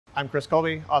I'm Chris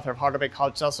Colby, author of How to Make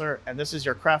Hard Seltzer, and this is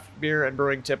your craft beer and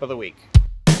brewing tip of the week.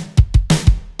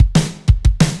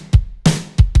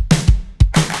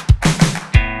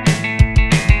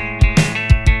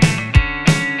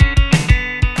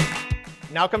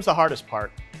 Now comes the hardest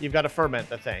part. You've got to ferment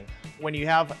the thing. When you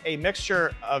have a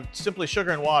mixture of simply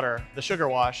sugar and water, the sugar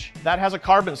wash, that has a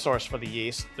carbon source for the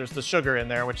yeast. There's the sugar in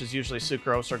there, which is usually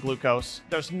sucrose or glucose.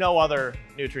 There's no other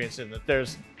nutrients in it.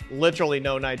 There's literally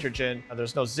no nitrogen.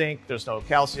 There's no zinc. There's no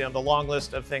calcium. The long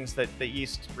list of things that the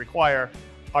yeast require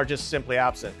are just simply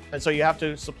absent. And so you have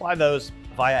to supply those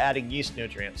via adding yeast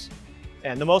nutrients.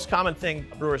 And the most common thing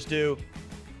brewers do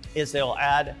is they'll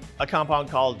add a compound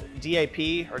called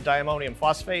DAP, or diammonium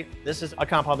phosphate. This is a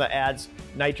compound that adds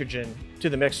nitrogen to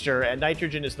the mixture, and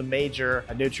nitrogen is the major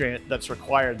nutrient that's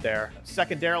required there.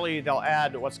 Secondarily, they'll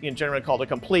add what's generally called a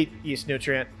complete yeast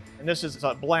nutrient. And this is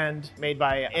a blend made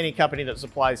by any company that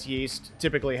supplies yeast.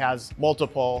 Typically has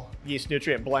multiple yeast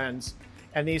nutrient blends,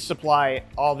 and these supply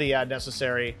all the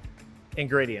necessary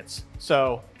ingredients.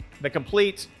 So the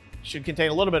complete should contain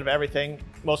a little bit of everything.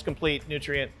 Most complete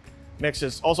nutrient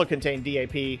mixes also contain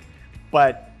DAP,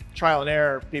 but trial and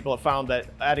error, people have found that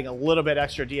adding a little bit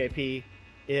extra DAP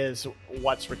is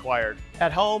what's required.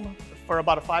 At home, for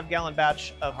about a 5-gallon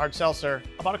batch of hard seltzer,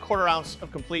 about a 1/4 ounce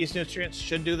of complete yeast nutrients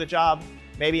should do the job.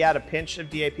 Maybe add a pinch of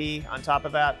DAP on top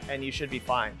of that, and you should be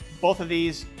fine. Both of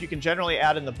these you can generally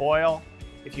add in the boil.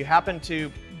 If you happen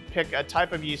to pick a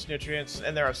type of yeast nutrients,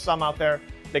 and there are some out there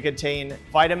that contain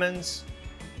vitamins,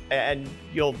 and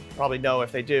you'll probably know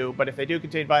if they do, but if they do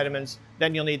contain vitamins,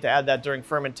 then you'll need to add that during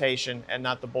fermentation and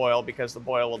not the boil, because the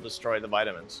boil will destroy the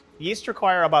vitamins. Yeast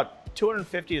require about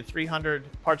 250 to 300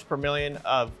 parts per million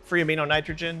of free amino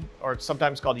nitrogen, or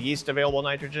sometimes called yeast available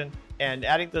nitrogen. And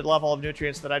adding the level of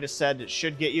nutrients that I just said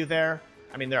should get you there.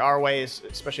 I mean, there are ways,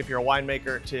 especially if you're a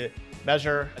winemaker, to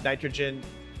measure nitrogen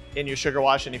in your sugar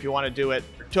wash, and if you want to do it,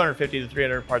 250 to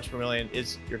 300 parts per million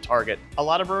is your target. A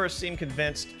lot of brewers seem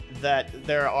convinced that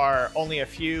there are only a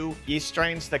few yeast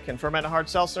strains that can ferment a hard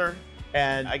seltzer,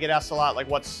 and I get asked a lot, like,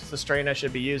 what's the strain I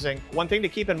should be using? One thing to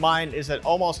keep in mind is that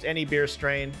almost any beer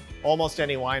strain, almost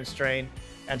any wine strain,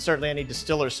 and certainly any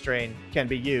distiller strain can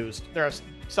be used. There are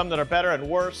some that are better and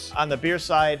worse. On the beer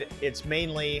side, it's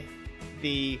mainly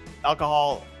the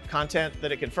alcohol content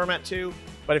that it can ferment to,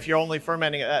 but if you're only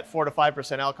fermenting at 4 to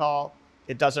 5% alcohol,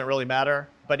 it doesn't really matter.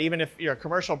 But even if you're a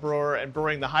commercial brewer and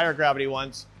brewing the higher gravity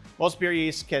ones, most beer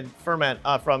yeast can ferment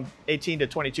from 18 to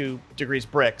 22 degrees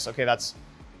Brix. Okay, that's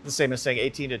the same as saying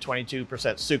 18 to 22%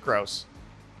 sucrose.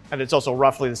 And it's also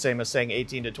roughly the same as saying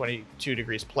 18 to 22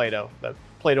 degrees Plato. The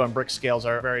Plato and Brix scales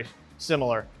are very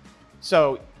similar.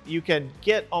 So you can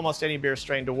get almost any beer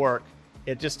strain to work.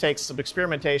 It just takes some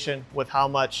experimentation with how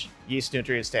much yeast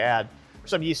nutrients to add.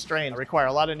 Some yeast strains require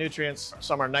a lot of nutrients.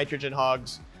 Some are nitrogen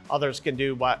hogs. Others can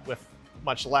do with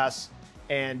much less.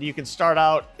 And you can start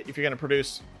out, if you're going to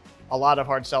produce a lot of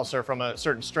hard seltzer from a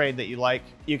certain strain that you like,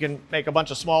 you can make a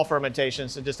bunch of small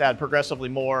fermentations and just add progressively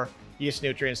more yeast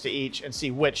nutrients to each and see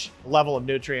which level of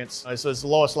nutrients is the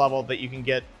lowest level that you can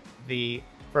get the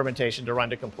fermentation to run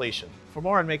to completion. For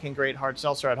more on making great hard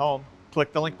seltzer at home,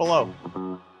 click the link below.